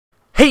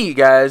Hey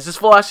guys, this is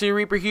Velocity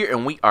Reaper here,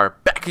 and we are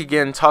back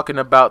again talking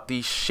about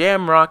the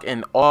Shamrock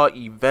Awe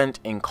event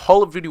in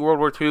Call of Duty World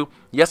War II.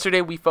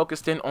 Yesterday we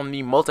focused in on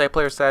the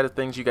multiplayer side of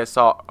things. You guys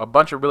saw a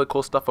bunch of really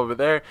cool stuff over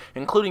there,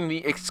 including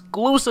the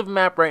exclusive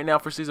map right now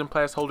for Season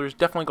Pass holders.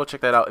 Definitely go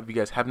check that out if you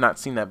guys have not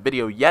seen that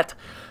video yet.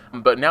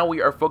 But now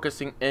we are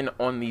focusing in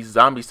on the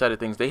zombie side of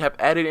things. They have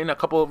added in a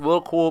couple of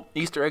little cool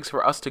Easter eggs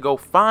for us to go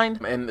find,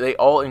 and they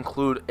all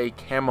include a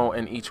camo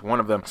in each one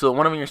of them. So the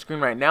one on your screen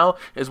right now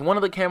is one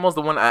of the camos,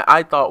 the one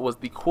I thought was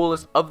the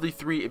coolest of the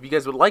three. If you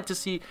guys would like to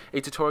see a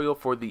tutorial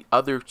for the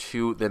other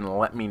two, then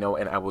let me know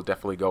and I will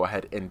definitely go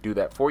ahead and do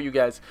that for you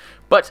guys.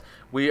 But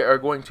we are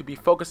going to be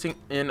focusing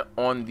in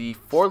on the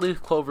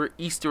 4-leaf clover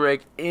Easter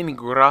egg in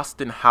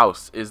Grosten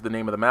house is the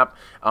name of the map.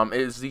 It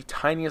is the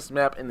tiniest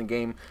map in the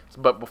game.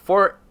 But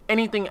before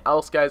anything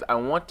else, guys, I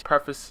want to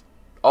preface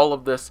all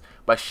of this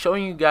by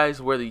showing you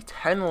guys where the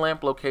 10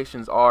 lamp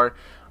locations are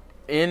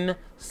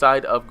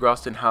inside of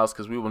Grosten house,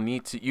 because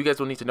you guys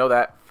will need to know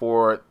that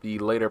for the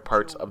later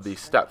parts of these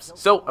steps.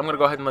 So I'm gonna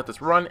go ahead and let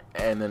this run,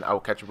 and then I will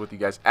catch up with you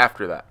guys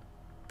after that.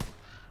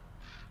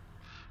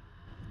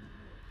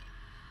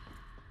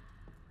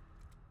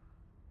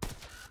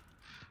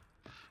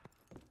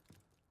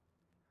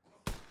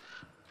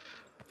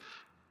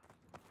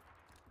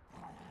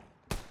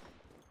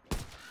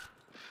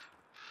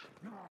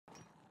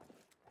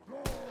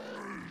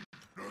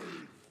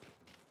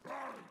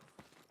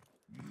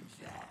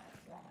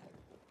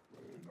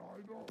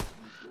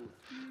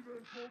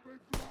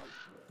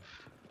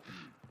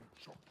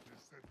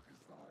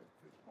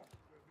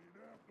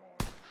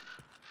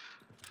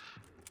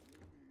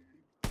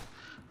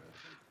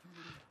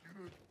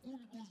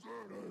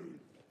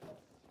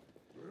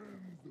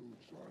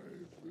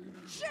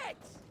 Shit!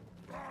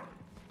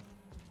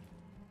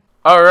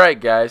 Alright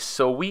guys,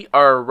 so we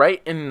are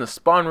right in the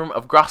spawn room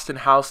of Grosten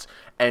house,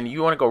 and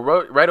you want to go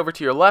right over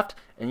to your left,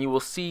 and you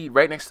will see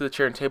right next to the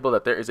chair and table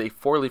that there is a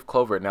 4-leaf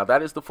clover. Now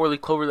that is the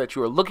 4-leaf clover that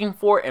you are looking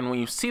for, and when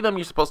you see them,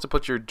 you're supposed to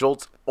put your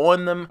jolts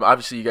on them.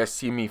 Obviously you guys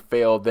see me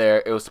fail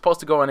there. It was supposed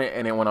to go on it,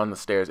 and it went on the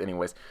stairs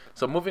anyways.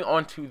 So moving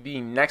on to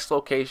the next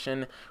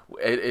location,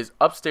 it is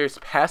upstairs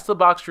past the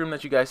box room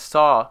that you guys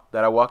saw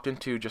that I walked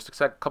into just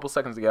a couple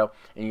seconds ago,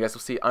 and you guys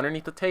will see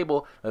underneath the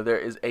table that there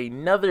is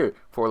another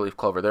 4-leaf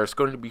clover. There's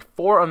going to be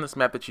 4 on this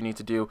map that you need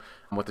to do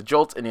with the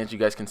jolts, and as you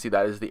guys can see,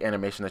 that is the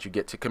animation that you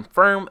get to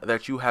confirm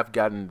that you have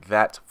gotten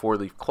that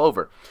 4-leaf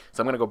clover.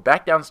 So I'm going to go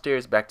back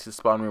downstairs, back to the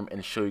spawn room,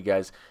 and show you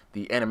guys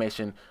the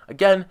animation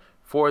again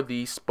for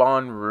the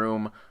spawn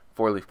room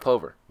 4-leaf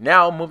clover.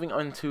 Now moving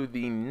on to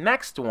the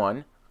next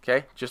one.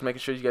 Okay, just making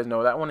sure you guys know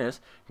where that one is.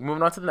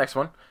 Moving on to the next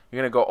one,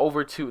 you're going to go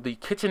over to the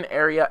kitchen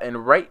area,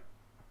 and right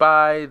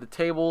by the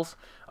tables,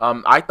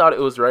 I thought it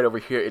was right over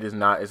here. It is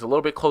not. It's a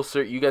little bit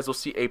closer. You guys will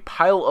see a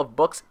pile of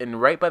books, and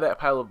right by that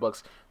pile of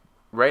books,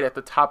 right at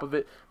the top of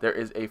it, there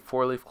is a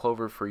 4-leaf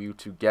clover for you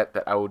to get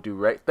that I will do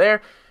right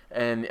there.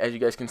 And as you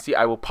guys can see,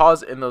 I will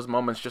pause in those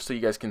moments just so you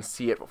guys can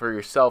see it for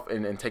yourself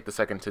and take the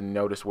second to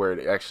notice where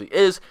it actually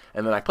is.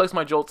 And then I place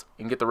my jolts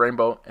and get the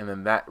rainbow, and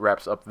then that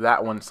wraps up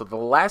that one. So the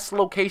last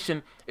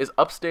location is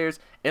upstairs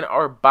in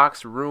our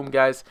box room,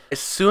 guys. As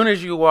soon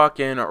as you walk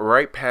in,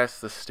 right past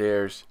the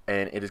stairs,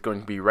 and it is going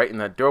to be right in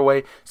that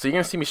doorway. So you're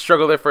going to see me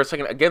struggle there for a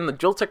second. Again, the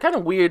jolts are kind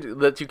of weird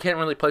that you can't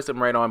really place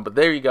them right on, but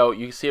there you go.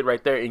 You see it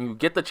right there, and you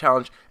get the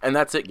challenge, and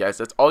that's it, guys.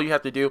 That's all you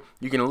have to do.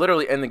 You can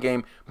literally end the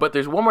game. But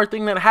there's one more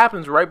thing that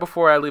happens right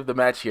before I leave the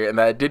match here, and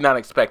that I did not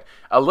expect.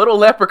 A little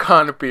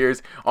leprechaun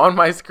appears on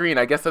my screen.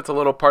 I guess that's a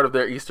little part of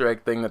their Easter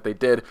egg thing that they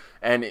did.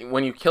 And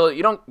when you kill it,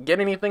 you don't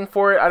get anything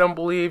for it, I don't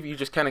believe. You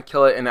just kind of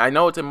kill it, and I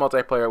know it's in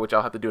multiplayer, which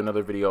I'll have to do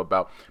another video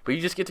about, but you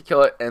just get to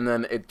kill it, and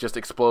then it just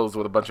explodes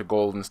with a bunch of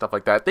gold and stuff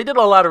like that. They did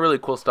a lot of really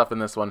cool stuff in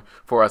this one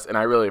for us, and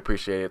I really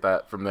appreciate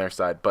that from their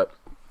side. But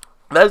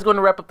that is going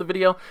to wrap up the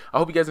video. I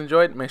hope you guys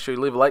enjoyed. Make sure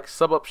you leave a like,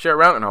 sub up, share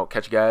around, and I'll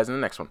catch you guys in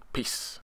the next one. Peace.